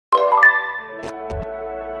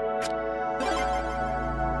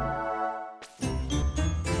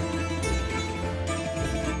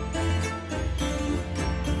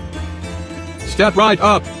Step right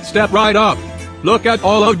up, step right up. Look at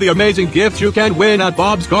all of the amazing gifts you can win at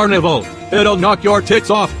Bob's Carnival. It'll knock your tits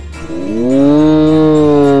off. Ooh.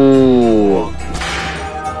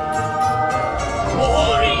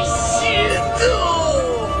 Holy shit!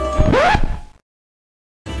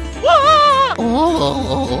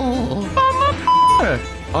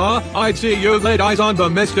 I see you laid eyes on the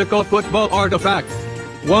mystical football artifact.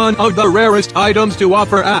 One of the rarest items to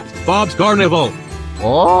offer at Bob's Carnival.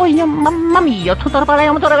 Oh, mamma mia, tutto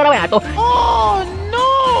arrabbiato. Oh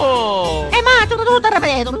no! Ma tutto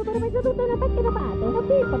arrabbiato.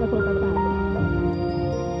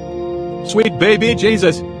 Sweet baby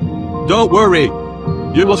Jesus. Don't worry.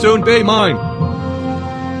 You will soon be mine.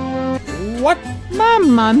 What?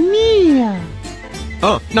 Mamma mia!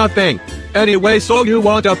 Nothing. Anyway, so you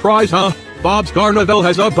want a prize, huh? Bob's Carnival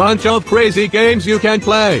has a bunch of crazy games you can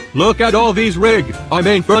play. Look at all these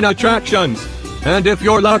fun attractions. And if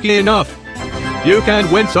you're lucky enough, you can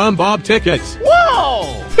win some Bob tickets.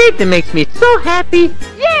 Whoa! It makes me so happy.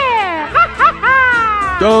 Yeah! Ha ha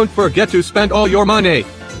ha! Don't forget to spend all your money.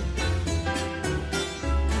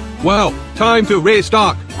 Well, time to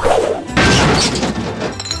restock.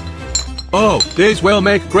 Oh, these will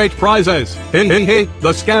make great prizes.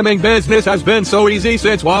 The scamming business has been so easy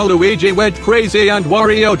since Waluigi went crazy and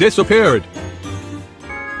Wario disappeared.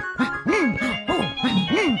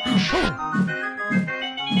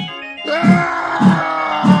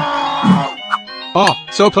 Oh,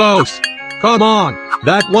 so close. Come on.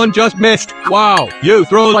 That one just missed. Wow, you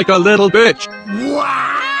throw like a little bitch.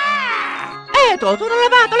 Tutto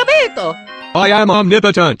arrabbiato. I am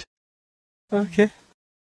omnipotent. Okay.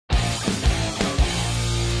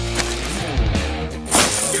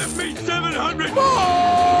 Give me 700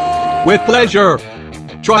 With pleasure.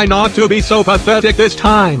 Try not to be so pathetic this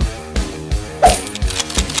time.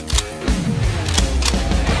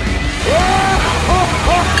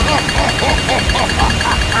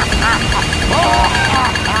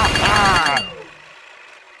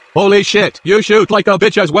 Holy shit, you shoot like a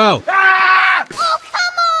bitch as well. Oh,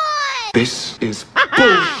 come on! This is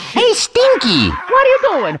bullshit. Hey, Stinky! What are you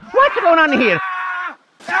doing? What's going on here?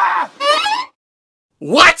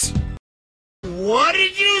 What? What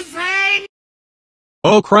did you say?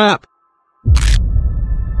 Oh crap.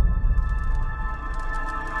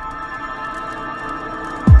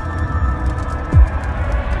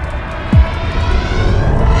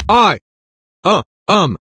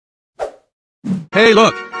 Hey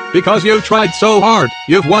look, because you tried so hard,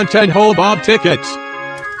 you've won 10 whole Bob tickets.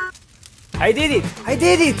 I did it! I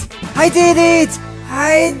did it! I did it!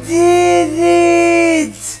 I did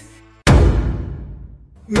it!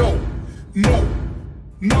 No, no,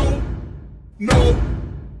 no, no,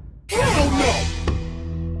 hell no!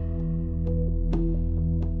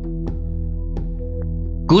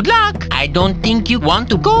 Good luck! I don't think you want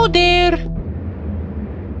to go there.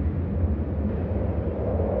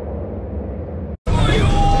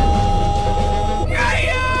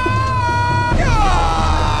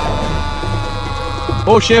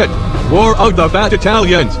 Oh shit! War of the Fat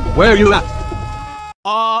Italians! Where you at?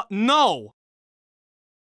 No!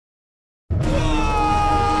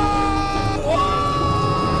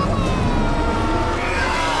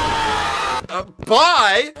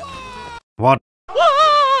 Bye? What?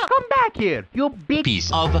 Come back here, you big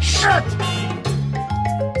piece of shit!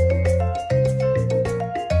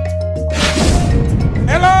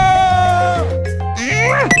 Hello!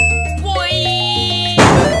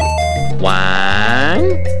 One,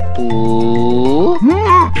 two,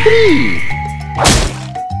 three.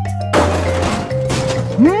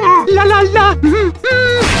 La la la.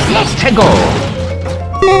 Let's go.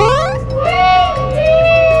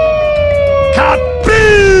 Cut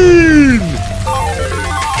bean!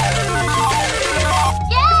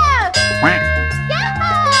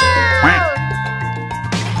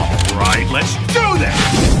 Alright, let's do this!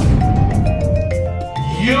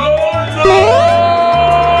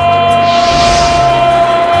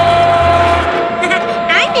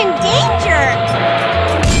 I'm in danger!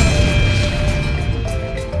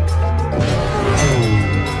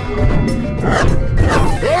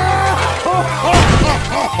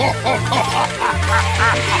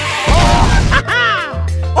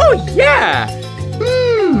 Oh yeah.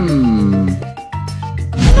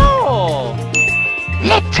 No.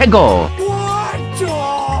 Let's go. What the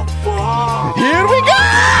fuck? Here we go.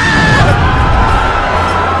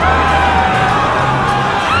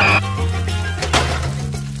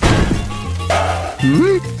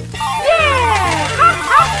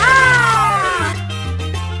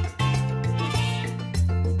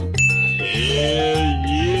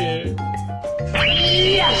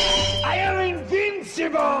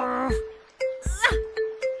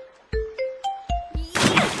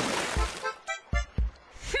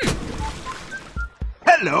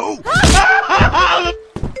 Hello.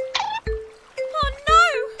 Oh no!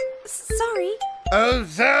 Sorry.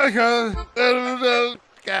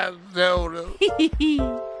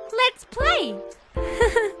 Let's play.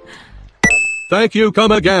 Thank you,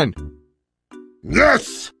 come again.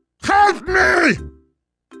 Yes. Help me.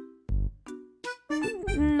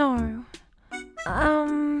 No.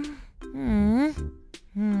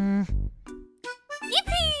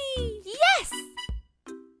 Yippee! Yes!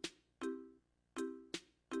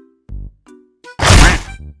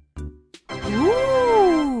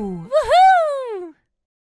 Ooh! Woohoo!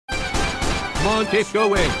 Come on, keep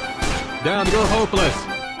going. Damn, you're hopeless.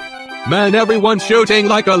 Man, everyone's shooting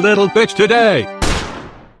like a little bitch today.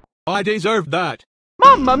 I deserved that.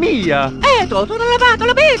 Mamma mia! Eto, sono lavato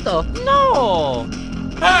l'abito! No!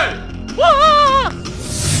 Hey. Wah!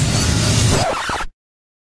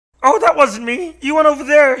 Oh, that wasn't me. You went over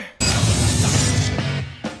there.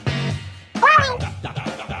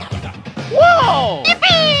 Wow!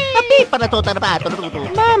 Yippee! Para tutto lavato tutto!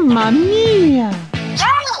 Mamma mia!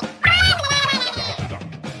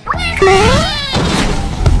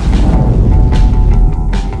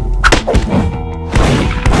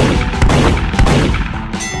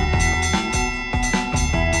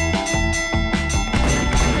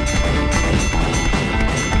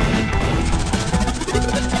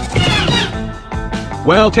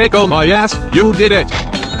 Well, tickle my ass, you did it.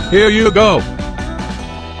 Here you go.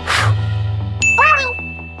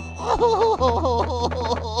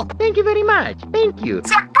 Thank you very much. Thank you.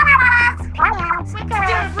 Get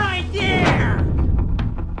right there.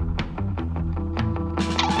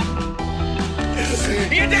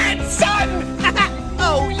 You're dead, son.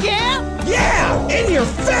 Oh, yeah? Yeah, in your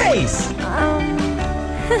face.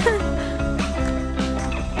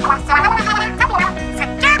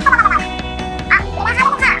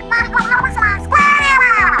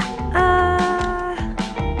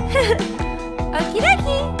 Okie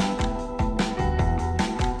dokie.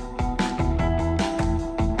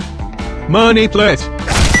 Money, please.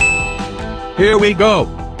 Here we go.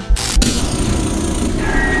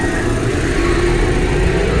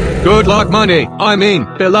 Good luck, money. I mean,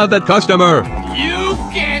 beloved customer. You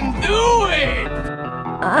can do it.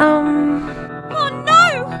 Oh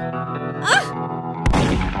no!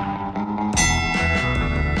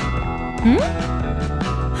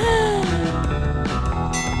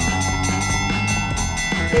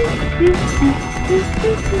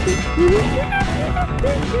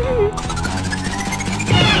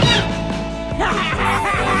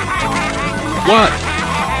 What?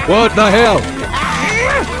 What the hell?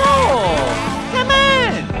 No! Come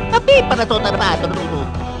on! Happy para tutto lavato tutto!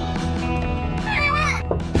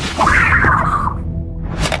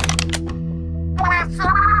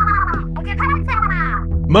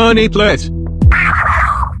 Money, please.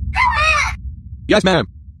 Yes, ma'am.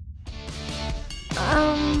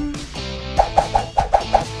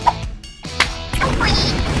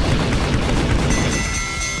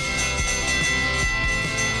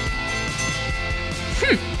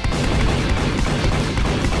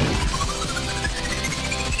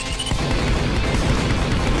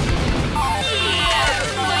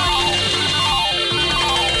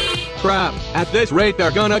 Crap, at this rate they're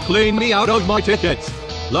gonna clean me out of my tickets.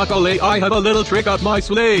 Luckily, I have a little trick up my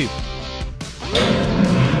sleeve.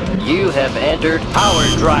 You have entered Power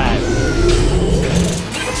Drive.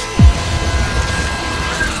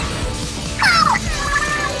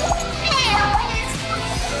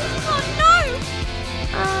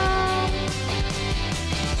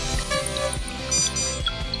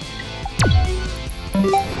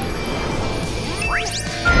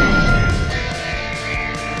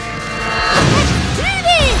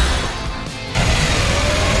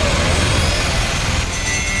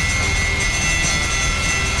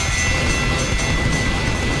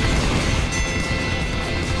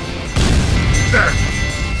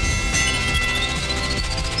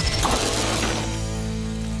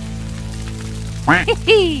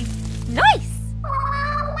 Nice!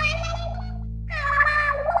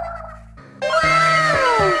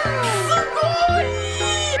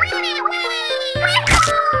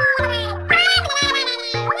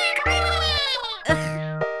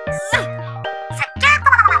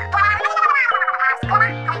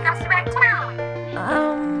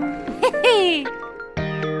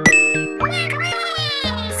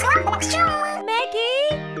 Maggie?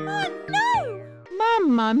 Oh no!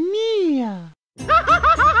 Mamma mia!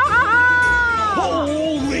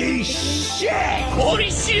 Holy shit! Holy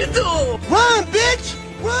shit! Run, bitch!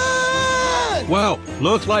 Run! Well,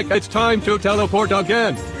 looks like it's time to teleport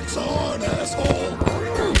again. It's on, asshole.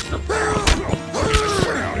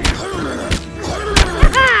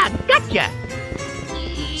 Haha! Gotcha!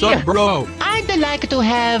 What's up, bro? I'd like to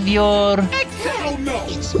have your... Hell no!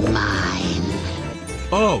 It's mine.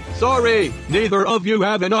 Oh, sorry. Neither of you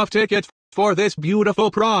have enough tickets for this beautiful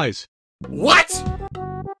prize. What?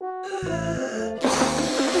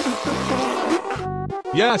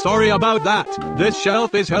 Yeah, sorry about that. This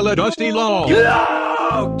shelf is hella dusty lol.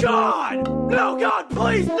 No, God! No, God,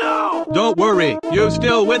 please, no! Don't worry, you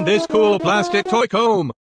still win this cool plastic toy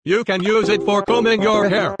comb. You can use it for combing your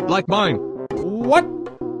hair, like mine. What?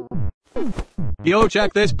 Yo,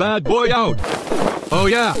 check this bad boy out. Oh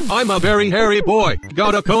yeah, I'm a very hairy boy.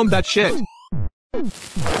 Gotta comb that shit.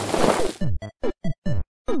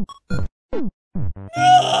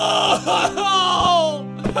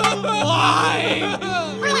 Why?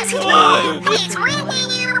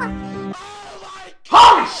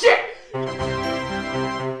 Holy shit!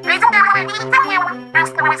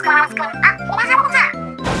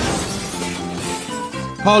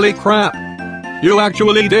 Holy crap. You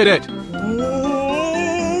actually did it.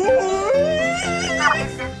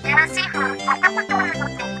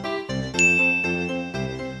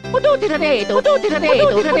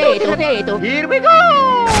 Here we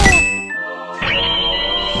go!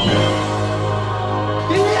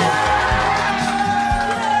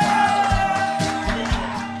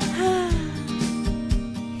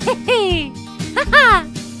 Hey! Haha!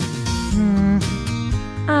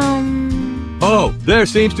 Oh, there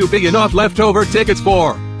seems to be enough leftover tickets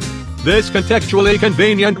for this contextually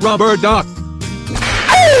convenient rubber duck.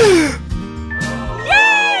 Yay!